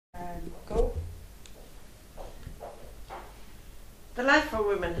the life for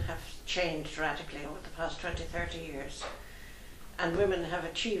women have changed radically over the past 20, 30 years, and women have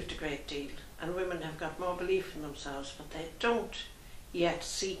achieved a great deal, and women have got more belief in themselves, but they don't yet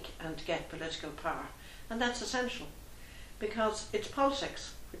seek and get political power. And that's essential, because it's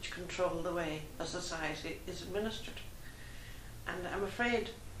politics which control the way a society is administered. And I'm afraid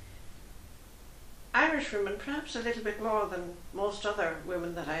Irish women, perhaps a little bit more than most other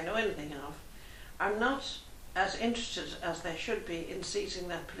women that I know anything of, are not as interested as they should be in seizing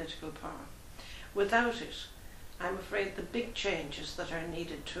that political power. Without it, I'm afraid the big changes that are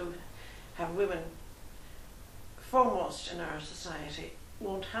needed to have women foremost in our society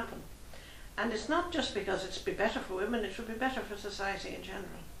won't happen. And it's not just because it's be better for women, it will be better for society in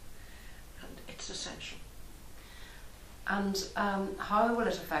general. And it's essential. And how will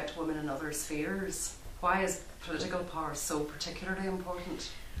it affect women in other spheres? Why is political power so particularly important?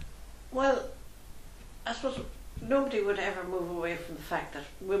 Well, I suppose nobody would ever move away from the fact that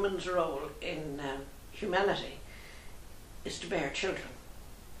women's role in humanity is to bear children.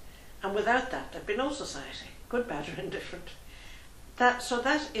 And without that, there'd be no society, good, bad or indifferent. So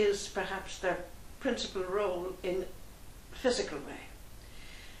that is perhaps their principal role in a physical way.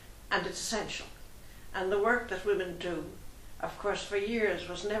 And it's essential. And the work that women do, of course, for years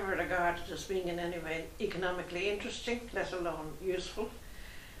was never regarded as being in any way economically interesting, let alone useful.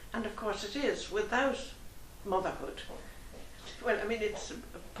 And of course it is. Without motherhood, well, I mean, it's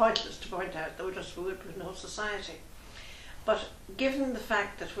pointless to point out that we just would be no society. But given the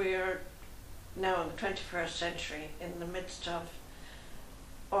fact that we are now in the 21st century in the midst of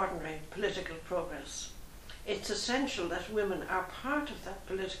ordinary political progress, it's essential that women are part of that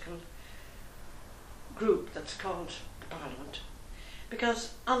political group that's called the Parliament.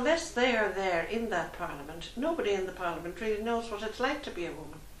 Because unless they are there in that Parliament, nobody in the Parliament really knows what it's like to be a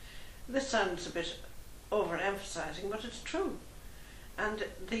woman. This sounds a bit overemphasising, but it's true. And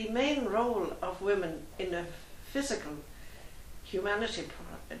the main role of women in a physical humanity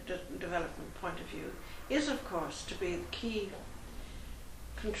development point of view is, of course, to be the key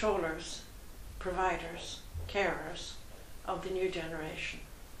controllers, providers, carers of the new generation.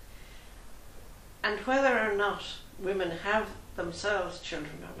 And whether or not women have themselves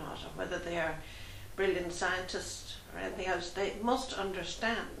children or not, or whether they are brilliant scientists or anything else, they must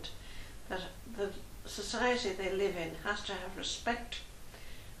understand that the society they live in has to have respect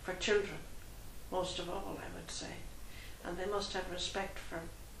for children, most of all, I would say. And they must have respect for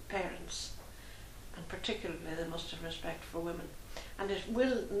parents, and particularly they must have respect for women. And it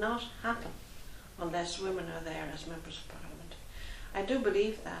will not happen unless women are there as members of Parliament. I do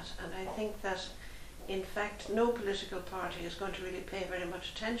believe that, and I think that in fact no political party is going to really pay very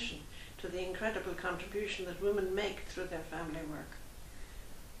much attention to the incredible contribution that women make through their family work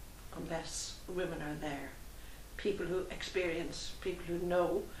unless women are there. People who experience, people who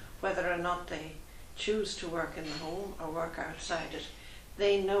know whether or not they choose to work in the home or work outside it,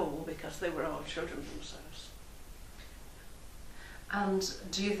 they know because they were all children themselves.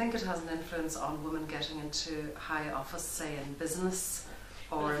 And do you think it has an influence on women getting into high office, say in business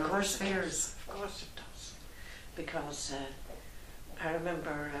or in other spheres? Of course it does. Because I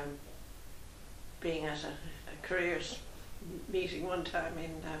remember being at a careers meeting one time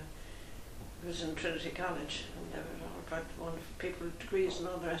it was in Trinity College, and there were all about wonderful people with degrees and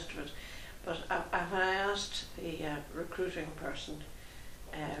all the rest of it. But when I asked the recruiting person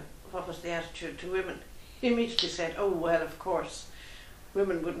what was the attitude to women, he immediately said, "Oh well, of course,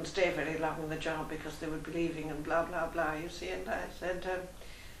 women wouldn't stay very long in the job because they would be leaving and blah blah blah." You see, and I said,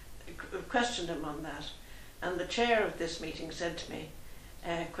 questioned him on that, and the chair of this meeting said to me,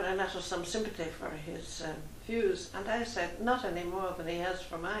 "Could I not have some sympathy for his views?" And I said, "Not any more than he has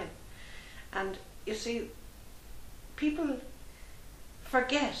for mine." And you see, people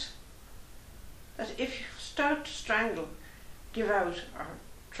forget that if you start to strangle, give out, or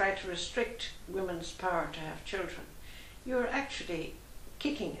try to restrict women's power to have children, you're actually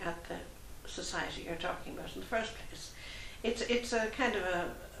kicking at the society you're talking about in the first place. It's a kind of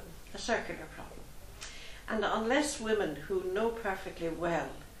a circular problem. And unless women who know perfectly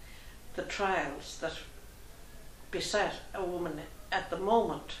well the trials that beset a woman at the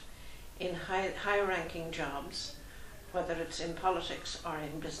moment in high-ranking jobs, whether it's in politics or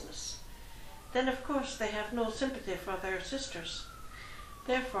in business, then of course they have no sympathy for their sisters.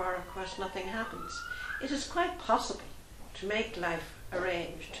 Therefore, of course, nothing happens. It is quite possible to make life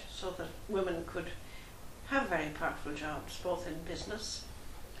arranged so that women could have very powerful jobs, both in business,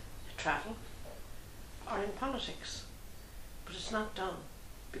 travel, or in politics. But it's not done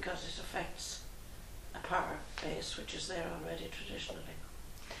because it affects a power base which is there already traditionally.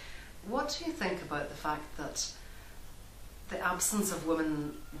 What do you think about the fact that the absence of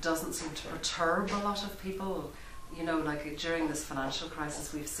women doesn't seem to perturb a lot of people. You know, like during this financial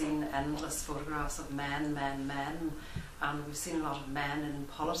crisis, we've seen endless photographs of men, and we've seen a lot of men in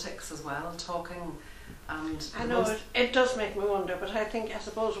politics as well talking. And I know it does make me wonder, but I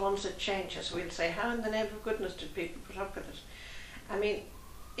suppose once it changes, we'll say, how in the name of goodness did people put up with it? I mean,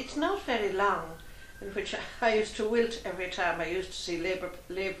 it's not very long in which I used to wilt every time I used to see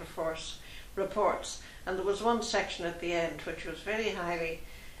labour force reports, and there was one section at the end which was very highly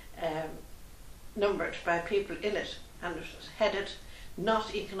numbered by people in it, and it was headed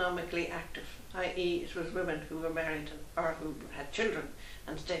not economically active, i.e. it was women who were married or who had children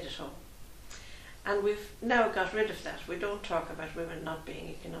and stayed at home. And we've now got rid of that. We don't talk about women not being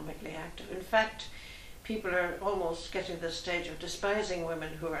economically active. In fact, people are almost getting to the stage of despising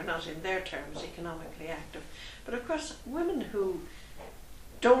women who are not in their terms economically active. But of course, women who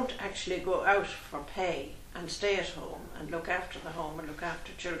don't actually go out for pay and stay at home and look after the home and look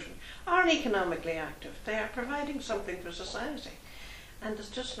after children are economically active. They are providing something for society, and there's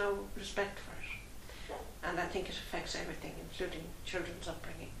just no respect for it. And I think it affects everything, including children's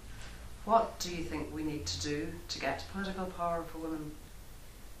upbringing. What do you think we need to do to get political power for women?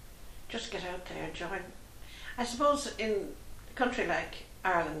 Just get out there, join. I suppose in a country like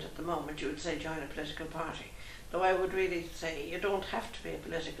Ireland at the moment, you would say join a political party. Though I would really say you don't have to be a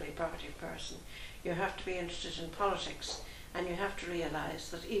politically party person. You have to be interested in politics, and you have to realise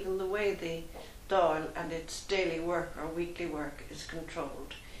that even the way the Dáil and its daily work or weekly work is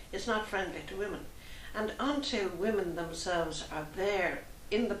controlled is not friendly to women. And until women themselves are there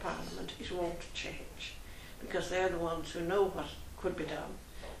in the Parliament, it won't change, because they're the ones who know what could be done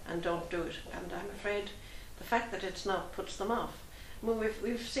and don't do it. And I'm afraid the fact that it's not puts them off. I mean,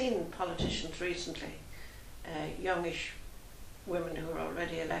 we've seen politicians recently, youngish women who are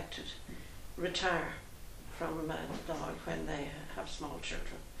already elected, retire from the Dáil when they have small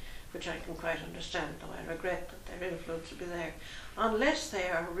children, which I can quite understand, though I regret that their influence will be there. Unless they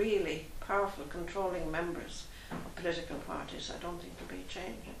are really powerful, controlling members of political parties, I don't think there'll be a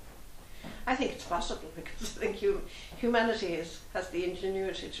change. I think it's possible, because I think humanity has the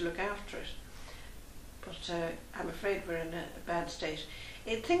ingenuity to look after it. But I'm afraid we're in a bad state.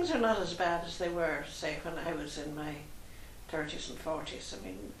 Things are not as bad as they were, say, when I was in my 30s and 40s. I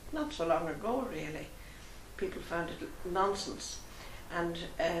mean, not so long ago, really. People found it nonsense and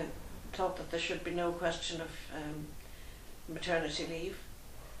thought that there should be no question of maternity leave.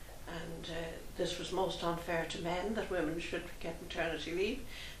 And this was most unfair to men, that women should get maternity leave.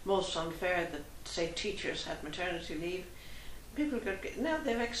 Most unfair that, say, teachers had maternity leave. People now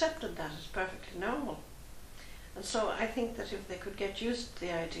they've accepted that as perfectly normal. And so I think that if they could get used to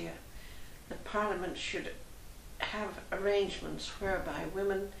the idea that Parliament should have arrangements whereby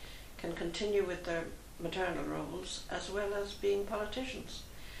women can continue with their maternal roles as well as being politicians.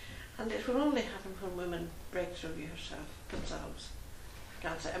 And it will only happen when women break through themselves.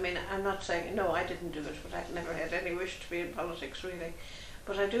 Can't say. I mean, I'm not saying, no, I didn't do it, but I've never had any wish to be in politics, really.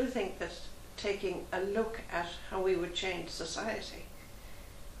 But I do think that taking a look at how we would change society,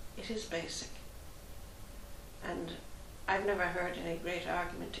 it is basic. And I've never heard any great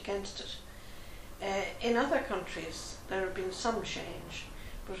argument against it. In other countries, there have been some change,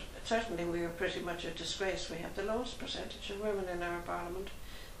 but certainly we are pretty much a disgrace. We have the lowest percentage of women in our Parliament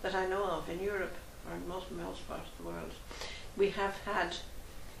that I know of in Europe, or in most parts of the world. We have had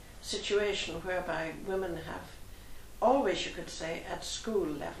situation whereby women have always, you could say, at school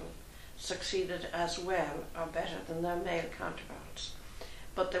level, succeeded as well or better than their male counterparts.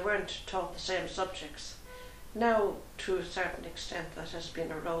 But they weren't taught the same subjects. Now, to a certain extent, that has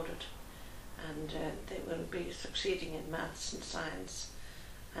been eroded, and they will be succeeding in maths and science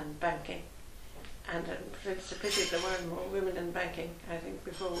and banking. And it's a pity there weren't more women in banking, I think,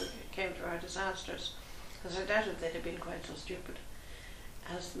 before we came to our disasters, because I doubted they'd have been quite so stupid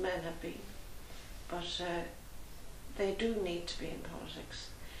as the men have been. But they do need to be in politics.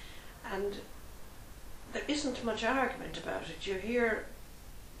 And there isn't much argument about it. You hear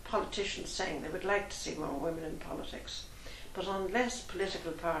politicians saying they would like to see more women in politics, but unless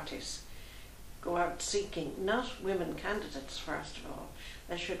political parties go out seeking, not women candidates first of all,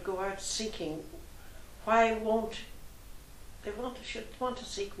 they should go out seeking should want to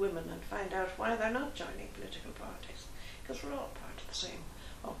seek women and find out why they're not joining political parties, because we're all part of the same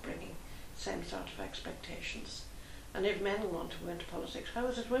upbringing, same sort of expectations. And if men want to go into politics, how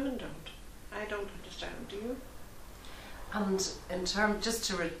is it women don't? I don't understand, do you? And in terms, just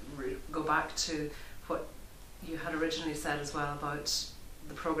to go back to what you had originally said as well about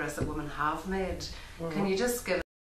the progress that women have made, can you just give